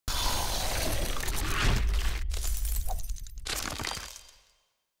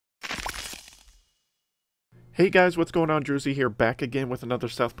Hey guys, what's going on? Druzy here, back again with another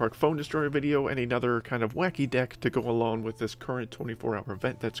South Park Phone Destroyer video and another kind of wacky deck to go along with this current 24-hour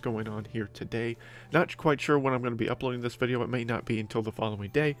event that's going on here today. Not quite sure when I'm going to be uploading this video. It may not be until the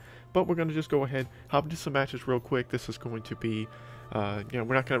following day, but we're going to just go ahead, hop into some matches real quick. This is going to be, we're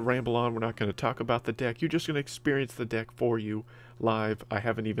not going to ramble on. We're not going to talk about the deck. You're just going to experience the deck for you live. I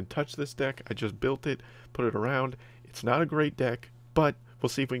haven't even touched this deck. I just built it, put it around. It's not a great deck, but we'll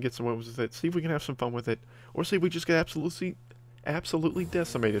see if we can get some wins with it, see if we can have some fun with it, or see if we just get absolutely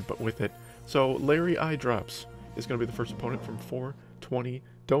decimated but with it. So Larry Eye Drops is going to be the first opponent from 420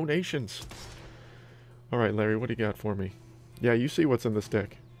 donations. Alright Larry, what do you got for me? Yeah, you see what's in this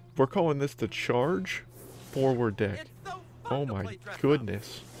deck. We're calling this the Charge Forward deck. Oh my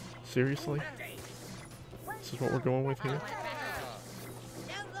goodness. Seriously? This is what we're going with here?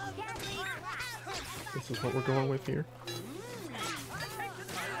 This is what we're going with here?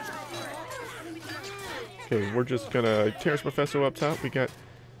 Okay, we're just gonna Terrence Mephisto up top. We got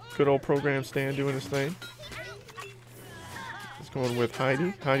good old program Stan doing his thing. It's going with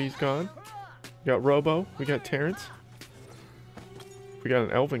Heidi. Heidi's gone. We got Robo. We got Terrence. We got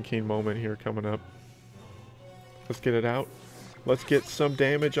an Elven King moment here coming up. Let's get it out. Let's get some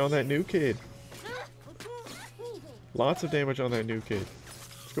damage on that new kid. Lots of damage on that new kid.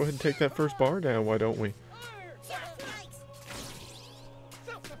 Let's go ahead and take that first bar down, why don't we?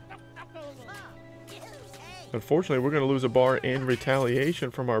 Unfortunately, we're going to lose a bar in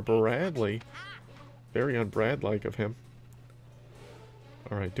retaliation from our Bradley. Very un-Brad-like of him.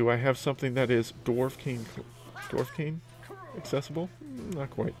 Alright, do I have something that is Dwarf King accessible? Not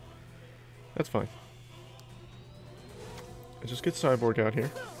quite. That's fine. Let's just get Cyborg out here.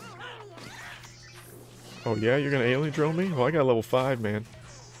 Oh yeah, you're going to alien drone me? Well, I got level 5, man.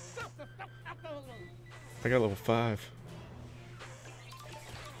 I got level 5.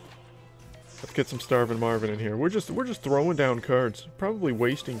 Let's get some Starvin Marvin in here. We're just throwing down cards. Probably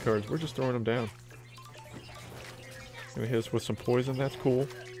wasting cards. We're just throwing them down. Gonna hit us with some poison. That's cool.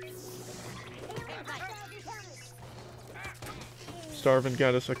 Starvin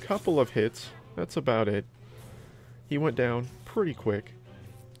got us a couple of hits. That's about it. He went down pretty quick.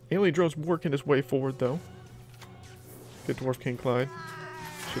 Alien Drone's working his way forward though. Good Dwarf King Clyde.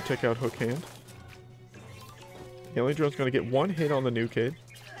 Should take out Hook Hand. Alien Drone's gonna get one hit on the new kid.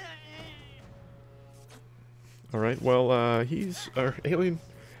 Alright, well, our Alien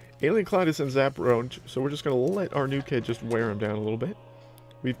Clyde is in Zap Road, so we're just going to let our new kid just wear him down a little bit.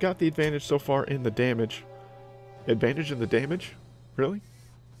 We've got the advantage so far in the damage. Advantage in the damage? Really?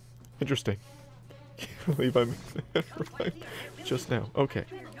 Interesting. Can't believe I made that right just now. Okay.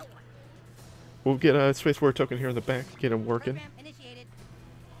 We'll get a Space Warrior token here in the back, get him working.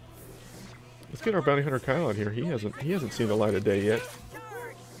 Let's get our Bounty Hunter Kyle out here. He hasn't seen the light of day yet.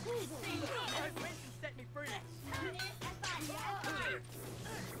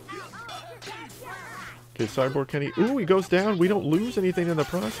 Okay, Cyborg Kenny. Ooh, he goes down. We don't lose anything in the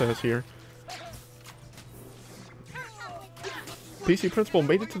process here. PC Principal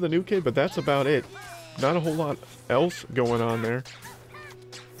made it to the new kid, but that's about it. Not a whole lot else going on there.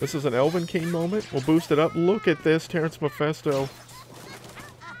 This is an Elven King moment. We'll boost it up. Look at this, Terrence Mephisto.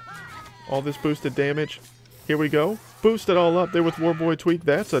 All this boosted damage. Here we go. Boost it all up there with Warboy Tweak.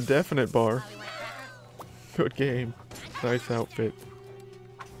 That's a definite bar. Good game. Nice outfit.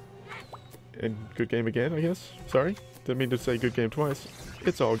 And good game again, I guess. Sorry. Didn't mean to say good game twice.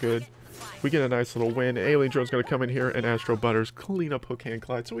 It's all good. We get a nice little win. Alien Drone's going to come in here and Astro Butters clean up Hook Hand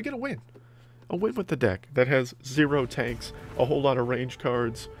Clyde. So we get a win. A win with the deck that has 0 tanks, a whole lot of range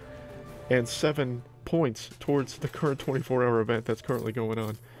cards, and 7 points towards the current 24-hour event that's currently going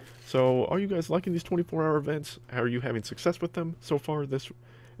on. So are you guys liking these 24-hour events? How are you having success with them so far this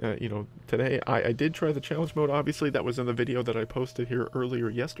today? I did try the challenge mode, obviously. That was in the video that I posted here earlier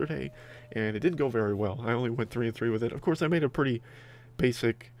yesterday, and it didn't go very well. I only went 3-3 with it. Of course, I made a pretty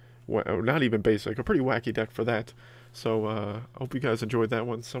basic, well, not even basic, a pretty wacky deck for that. So, I hope you guys enjoyed that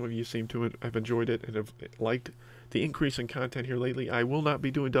one. Some of you seem to have enjoyed it and have liked the increase in content here lately. I will not be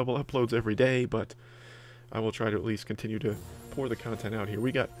doing double uploads every day, but I will try to at least continue to pour the content out here.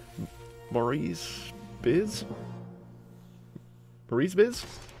 We got Maurice Biz? Maurice Biz?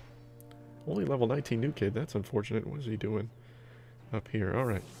 Only level 19 new kid. That's unfortunate. What is he doing up here?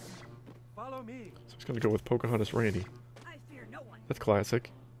 Alright. Follow me. So he's going to go with Pocahontas Randy. I fear no one. That's classic.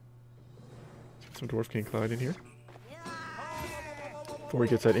 Let's get some Dwarf King Clyde in here. Before he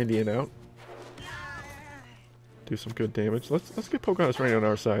gets that Indian out. Do some good damage. Let's get Pocahontas Randy on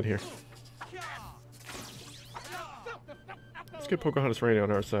our side here. Let's get Pocahontas Randy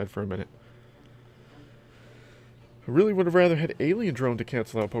on our side for a minute. I really would have rather had alien drone to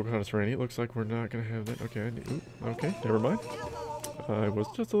cancel out Pocahontas Randy. It looks like we're not going to have that. Okay, okay, never mind. I was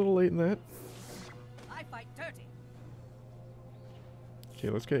just a little late in that. I fight dirty. Okay,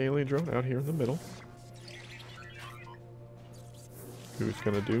 let's get alien drone out here in the middle. Who's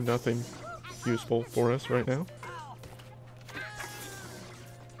going to do nothing useful for us right now.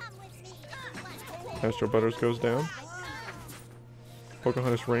 Astro Butters goes down.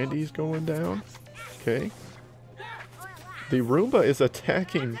 Pocahontas Randy's going down. Okay. The Roomba is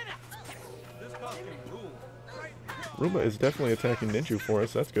attacking. Roomba is definitely attacking Ninju for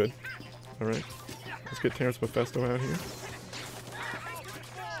us. That's good. Alright. Let's get Terrence Mephisto out here.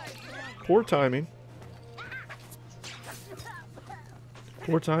 Poor timing.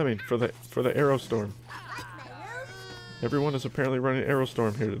 Poor timing for the Aerostorm. Everyone is apparently running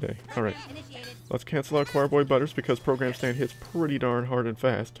Aerostorm here today. Alright. Let's cancel out Choir Boy Butters because Program Stand hits pretty darn hard and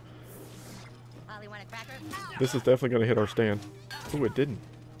fast. This is definitely going to hit our stand. Ooh, it didn't.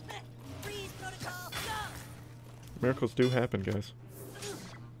 Miracles do happen, guys.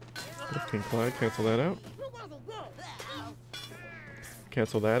 King Clyde, cancel that out.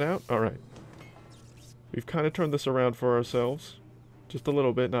 Cancel that out. Alright. We've kind of turned this around for ourselves. Just a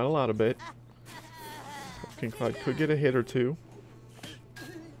little bit, not a lot of bit. King Clyde could get a hit or two.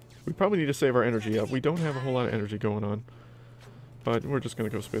 We probably need to save our energy up. We don't have a whole lot of energy going on. But we're just going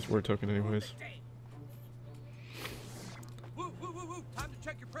to go Space Word Token anyways. Time to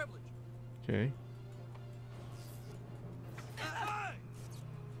check your privilege. Okay.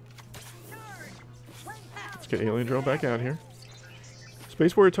 Let's get Alien Drone back out here.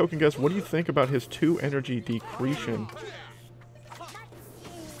 Space Warrior Token, guys, what do you think about his 2 energy decretion?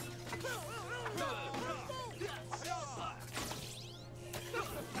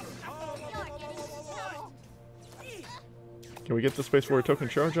 Can we get the Space Warrior Token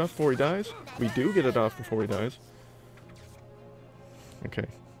charge off before he dies? We do get it off before he dies. Okay.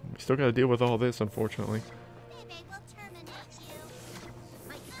 We still got to deal with all this, unfortunately.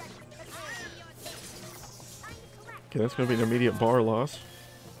 Okay, that's going to be an immediate bar loss.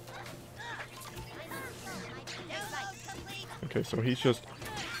 Okay, so he's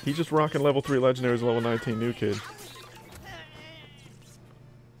just rocking level 3 legendaries, level 19 new kid.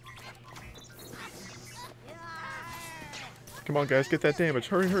 Come on, guys, get that damage.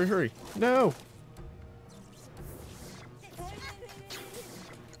 Hurry, hurry, hurry. No!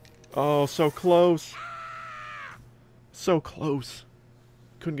 Oh, so close. So close.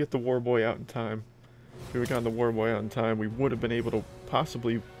 Couldn't get the War Boy out in time. If we would have gotten the War Boy out in time, we would have been able to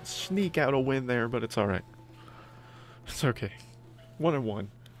possibly sneak out a win there, but it's alright. It's okay. 1-1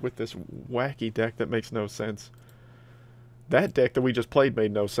 with this wacky deck that makes no sense. That deck that we just played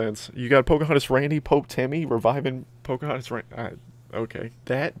made no sense. You got Pocahontas Randy, Pope Timmy, reviving Pocahontas Randy. Okay,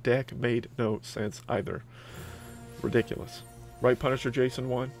 that deck made no sense either. Ridiculous. Right, Punisher Jason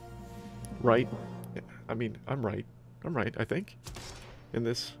won? Right? I mean, I'm right. I'm right, I think. In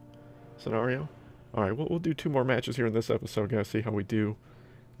this scenario. Alright, we'll do 2 more matches here in this episode, guys. See how we do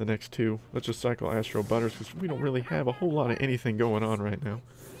the next 2. Let's just cycle Astro Butters because we don't really have a whole lot of anything going on right now.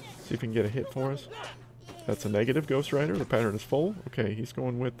 See if we can get a hit for us. That's a negative, Ghost Rider. The pattern is full. Okay, he's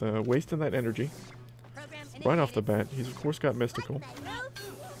going with wasting that energy. Right off the bat. He's, of course, got Mystical.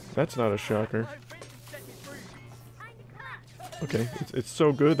 That's not a shocker. Okay, it's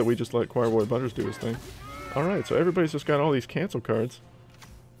so good that we just let Choir Boy Butters do his thing. Alright, so everybody's just got all these cancel cards.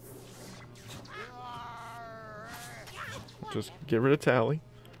 Just get rid of Tally.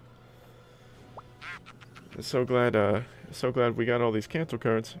 So glad we got all these cancel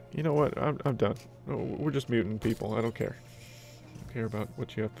cards. You know what? I'm done. Oh, we're just muting people. I don't care. I don't care about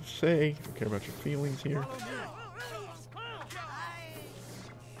what you have to say. I don't care about your feelings here.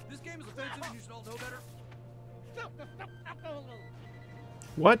 This game is offensive and you should all know better.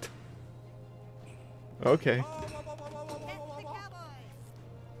 What? Okay.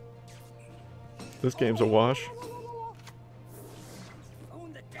 This game's a wash.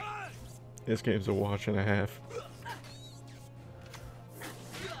 This game's a wash and a half.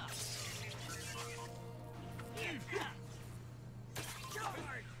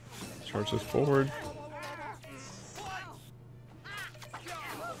 Charge this forward.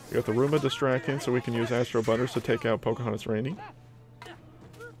 We got the Roomba distracting so we can use Astro Butters to take out Pocahontas Randy.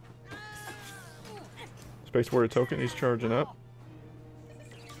 Space Warrior Token, he's charging up.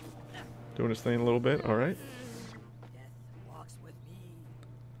 Doing his thing a little bit, alright.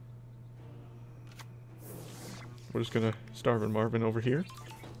 We're just gonna starvin Marvin over here.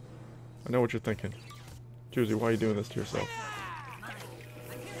 I know what you're thinking. Juicy, why are you doing this to yourself?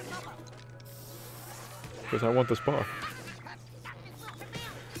 Because I want this bar.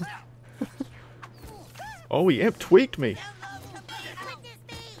 Oh, he imp tweaked me.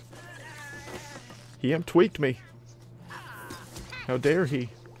 He imp tweaked me. How dare he?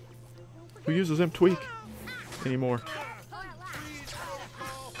 Who uses imp tweak anymore?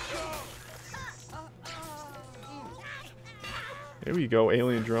 There we go,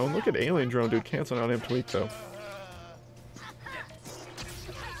 alien drone. Look at alien drone, dude, canceling out imp tweak though.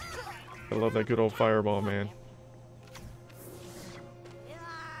 I love that good old fireball, man.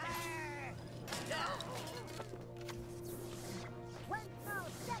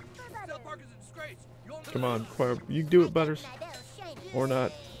 Come on, you do it, Butters. Or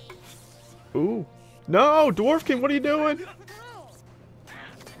not. Ooh. No, Dwarf King, what are you doing?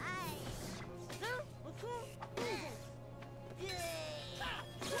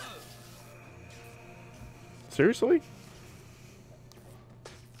 Seriously?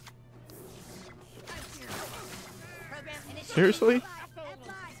 Seriously?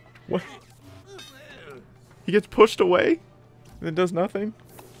 What? He gets pushed away? And it does nothing?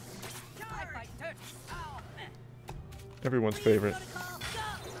 Everyone's favorite.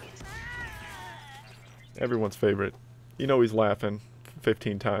 Everyone's favorite. You know he's laughing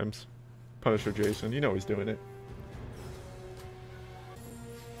 15 times. Punisher Jason, you know he's doing it.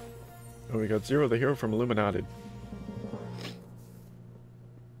 Oh, we got Zero the Hero from Illuminated.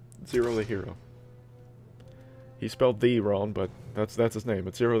 Zero the Hero. He spelled the wrong, but that's his name.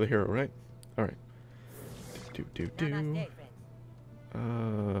 It's Zero the Hero, right? Alright.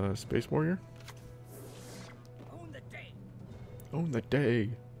 Space Warrior? Own the day.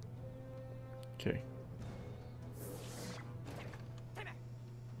 Okay.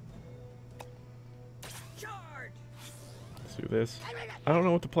 Let's do this. I don't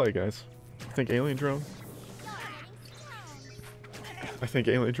know what to play, guys. I think alien drone. I think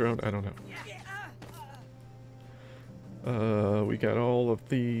alien drone. I don't know. We got all of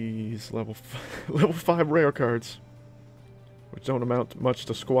these level 5 rare cards, which don't amount much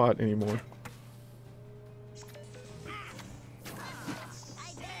to squat anymore.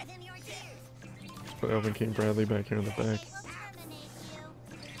 Put Elvin King Bradley back here in the back.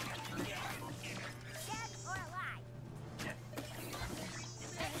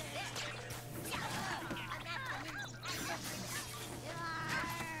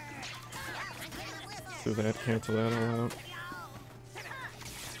 Do that, cancel that all out.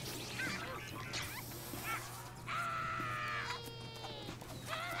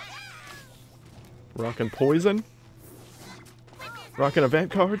 Rockin' poison? Rockin' event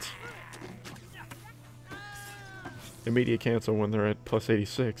cards? Immediate cancel when they're at plus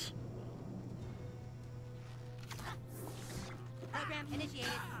 86.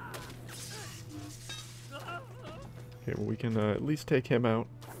 Okay, well we can at least take him out.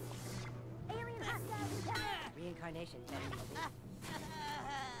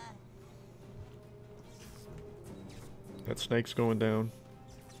 That snake's going down.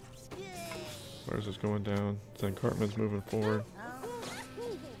 Ours is going down. Zen Cartman's moving forward.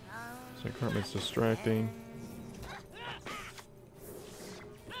 Zen Cartman's distracting.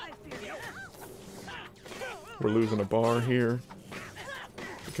 We're losing a bar here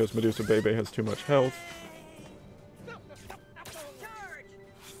because Medusa Bebe has too much health.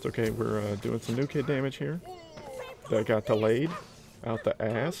 It's okay, we're doing some new kid damage here. That got delayed out the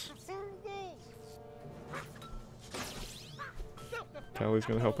ass. Tally's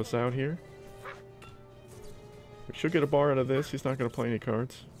gonna help us out here. We should get a bar out of this. He's not gonna play any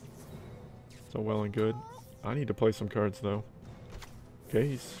cards. So well and good. I need to play some cards though. Okay,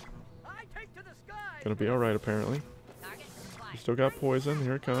 he's gonna be alright apparently. He still got poison.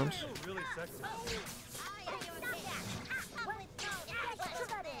 Here it comes.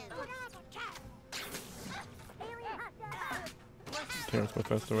 Terrence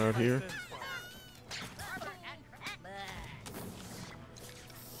Mephisto out here.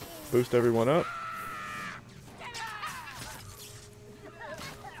 Boost everyone up.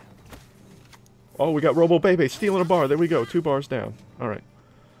 Oh, we got Robo Bebe stealing a bar. There we go. 2 bars down. Alright.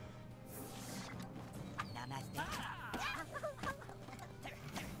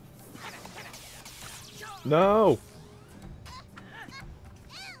 No!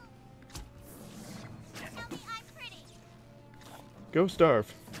 Go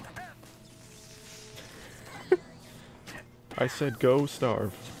starve. I said go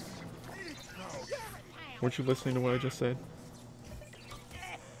starve. Weren't you listening to what I just said?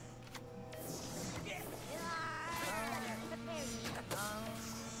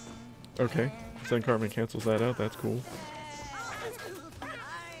 Okay. Zen Cartman cancels that out. That's cool.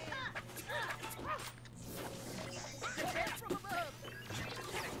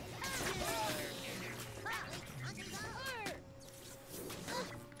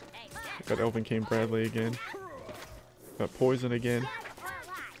 Got Elvin King Bradley again. Got Poison again.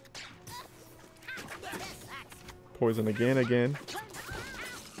 Poison again.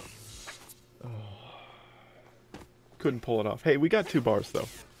 Oh. Couldn't pull it off. Hey, we got 2 bars though.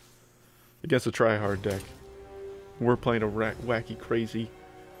 Against a try-hard deck. We're playing a wacky, crazy,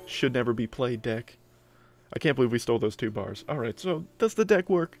 should never be played deck. I can't believe we stole those 2 bars. Alright, so does the deck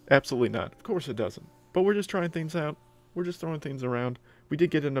work? Absolutely not. Of course it doesn't. But we're just trying things out. We're just throwing things around. We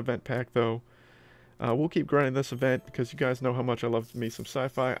did get an event pack though. We'll keep grinding this event because you guys know how much I love me some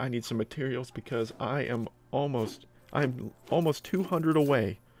sci-fi. I need some materials because I'm almost 200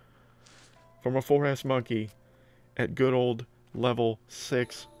 away from a 4S monkey at good old level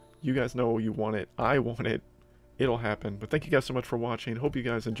 6. You guys know you want it. I want it. It'll happen. But thank you guys so much for watching. Hope you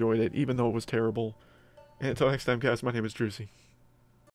guys enjoyed it, even though it was terrible. And until next time, guys, my name is Druzy.